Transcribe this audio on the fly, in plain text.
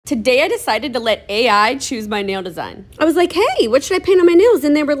Today I decided to let AI choose my nail design. I was like, hey, what should I paint on my nails?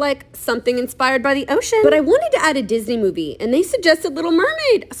 And they were like, something inspired by the ocean. But I wanted to add a Disney movie, and they suggested Little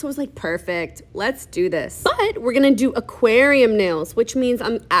Mermaid. So I was like, perfect, let's do this. But we're gonna do aquarium nails, which means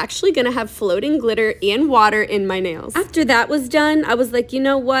I'm actually gonna have floating glitter and water in my nails. After that was done, I was like, you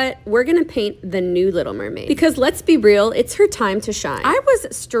know what? We're gonna paint the new Little Mermaid. Because let's be real, it's her time to shine. I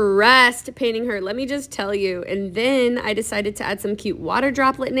was stressed painting her, let me just tell you. And then I decided to add some cute water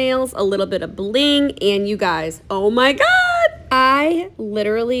droplet nails, a little bit of bling, and you guys, oh my God, I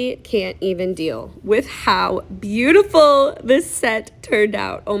literally can't even deal with how beautiful this set turned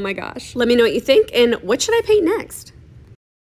out. Oh my gosh. Let me know what you think, and what should I paint next?